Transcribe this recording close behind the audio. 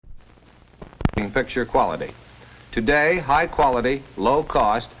motion picture quality. Today, high-quality,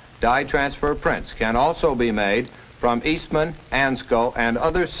 low-cost dye transfer prints can also be made from Eastman, Ansco, and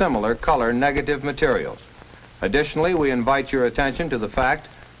other similar color negative materials. Additionally, we invite your attention to the fact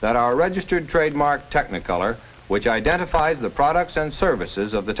that our registered trademark Technicolor, which identifies the products and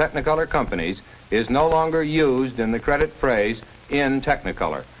services of the Technicolor companies, is no longer used in the credit phrase in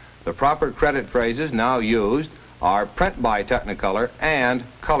Technicolor. The proper credit phrases now used are print by Technicolor and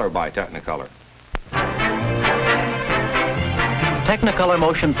color by Technicolor. Technicolor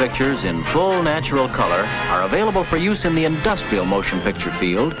motion pictures in full natural color are available for use in the industrial motion picture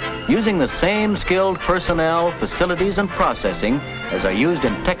field using the same skilled personnel, facilities, and processing as are used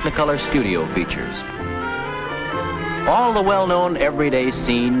in Technicolor studio features. All the well-known everyday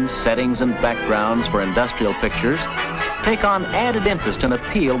scenes, settings, and backgrounds for industrial pictures take on added interest and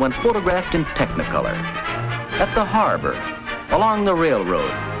appeal when photographed in Technicolor. At the harbor, along the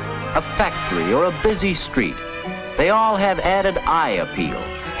railroad, a factory, or a busy street, they all have added eye appeal,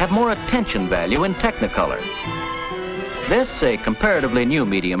 have more attention value in Technicolor. This, a comparatively new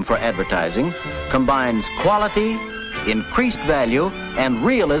medium for advertising, combines quality, increased value, and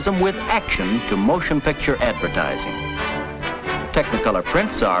realism with action to motion picture advertising. Technicolor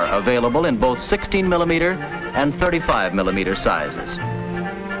prints are available in both 16mm and 35mm sizes.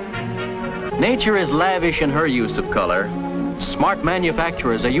 Nature is lavish in her use of color. Smart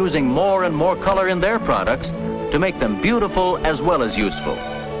manufacturers are using more and more color in their products to make them beautiful as well as useful.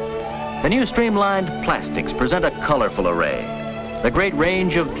 The new streamlined plastics present a colorful array. The great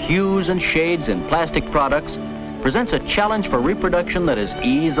range of hues and shades in plastic products presents a challenge for reproduction that is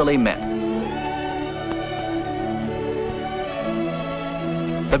easily met.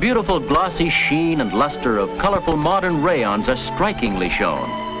 The beautiful glossy sheen and luster of colorful modern rayons are strikingly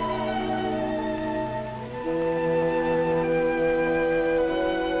shown.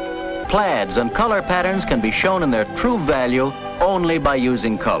 Plaids and color patterns can be shown in their true value only by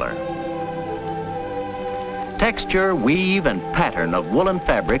using color. Texture, weave, and pattern of woolen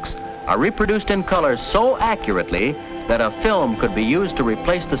fabrics are reproduced in color so accurately that a film could be used to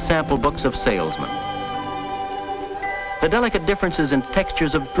replace the sample books of salesmen. The delicate differences in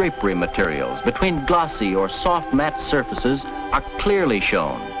textures of drapery materials between glossy or soft matte surfaces are clearly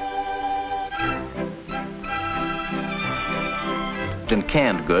shown. In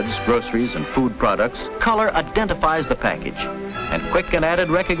canned goods, groceries, and food products, color identifies the package, and quick and added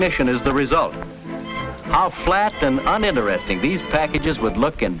recognition is the result. How flat and uninteresting these packages would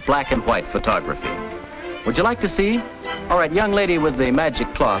look in black and white photography. Would you like to see? All right, young lady with the magic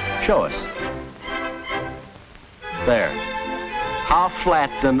cloth, show us. There. How flat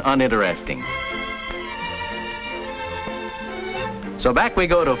and uninteresting. So back we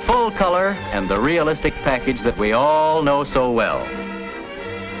go to full color and the realistic package that we all know so well.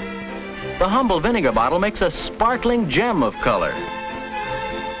 The humble vinegar bottle makes a sparkling gem of color.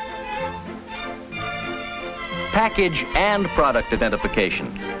 Package and product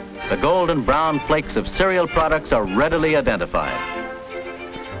identification. The golden brown flakes of cereal products are readily identified.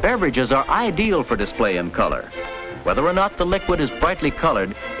 Beverages are ideal for display in color. Whether or not the liquid is brightly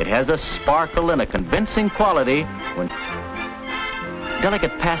colored, it has a sparkle and a convincing quality when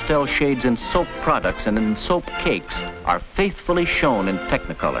delicate pastel shades in soap products and in soap cakes are faithfully shown in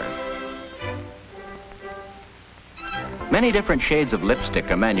Technicolor. Many different shades of lipstick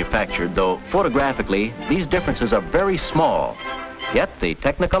are manufactured, though photographically these differences are very small. Yet the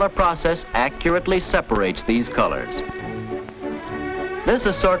Technicolor process accurately separates these colors. This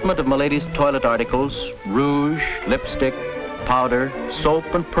assortment of Milady's toilet articles, rouge, lipstick, powder, soap,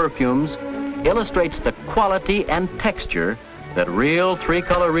 and perfumes illustrates the quality and texture that real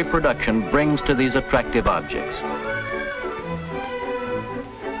three-color reproduction brings to these attractive objects.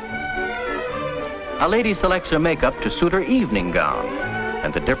 A lady selects her makeup to suit her evening gown,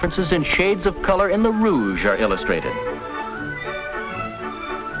 and the differences in shades of color in the rouge are illustrated.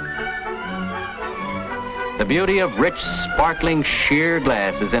 The beauty of rich, sparkling sheer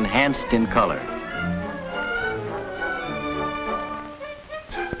glass is enhanced in color.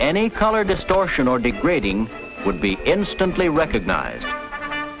 Any color distortion or degrading would be instantly recognized.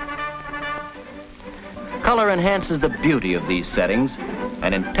 Color enhances the beauty of these settings,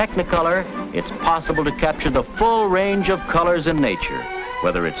 and in Technicolor, it's possible to capture the full range of colors in nature,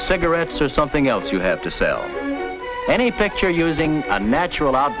 whether it's cigarettes or something else you have to sell. Any picture using a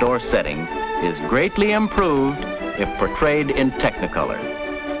natural outdoor setting is greatly improved if portrayed in Technicolor.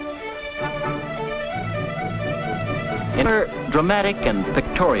 Dramatic and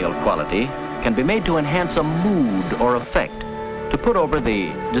pictorial quality can be made to enhance a mood or effect, to put over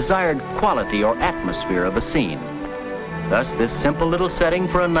the desired quality or atmosphere of a scene. Thus, this simple little setting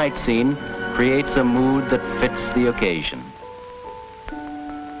for a night scene creates a mood that fits the occasion.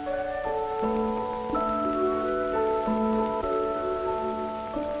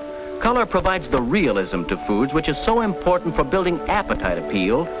 Color provides the realism to foods which is so important for building appetite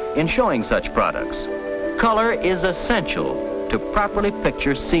appeal in showing such products. Color is essential to properly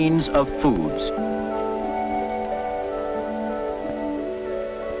picture scenes of foods.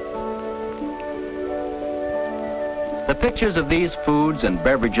 The pictures of these foods and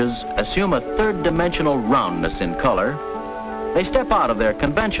beverages assume a third-dimensional roundness in color. They step out of their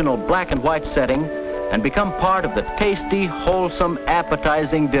conventional black and white setting and become part of the tasty, wholesome,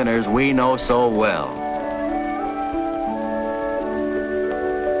 appetizing dinners we know so well.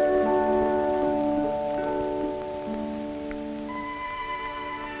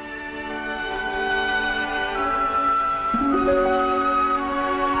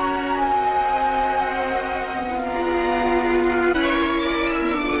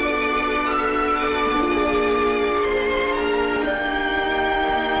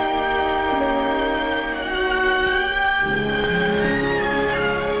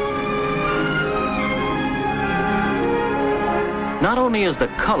 Not only is the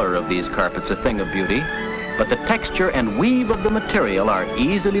color of these carpets a thing of beauty, but the texture and weave of the material are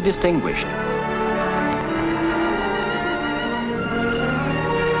easily distinguished.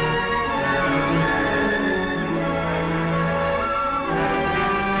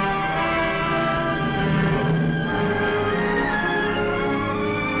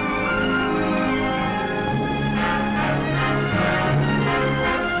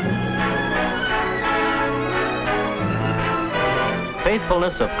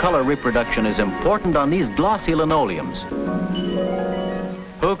 Faithfulness of color reproduction is important on these glossy linoleums.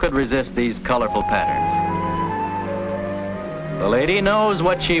 Who could resist these colorful patterns? The lady knows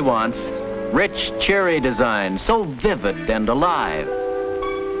what she wants. Rich, cheery design, so vivid and alive.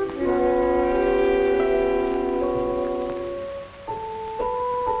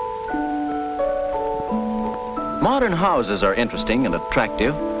 Modern houses are interesting and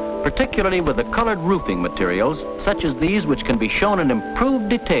attractive, particularly with the colored roofing materials, such as these, which can be shown in improved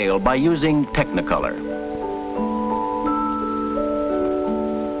detail by using Technicolor.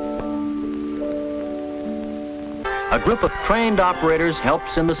 A group of trained operators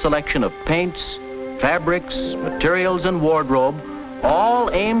helps in the selection of paints, fabrics, materials, and wardrobe,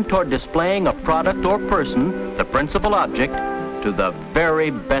 all aimed toward displaying a product or person, the principal object, to the very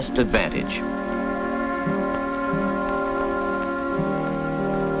best advantage.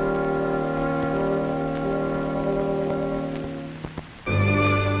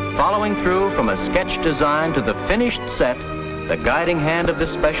 Following through from a sketch design to the finished set, the guiding hand of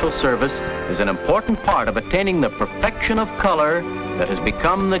this special service is an important part of attaining the perfection of color that has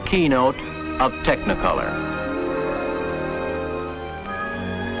become the keynote of Technicolor.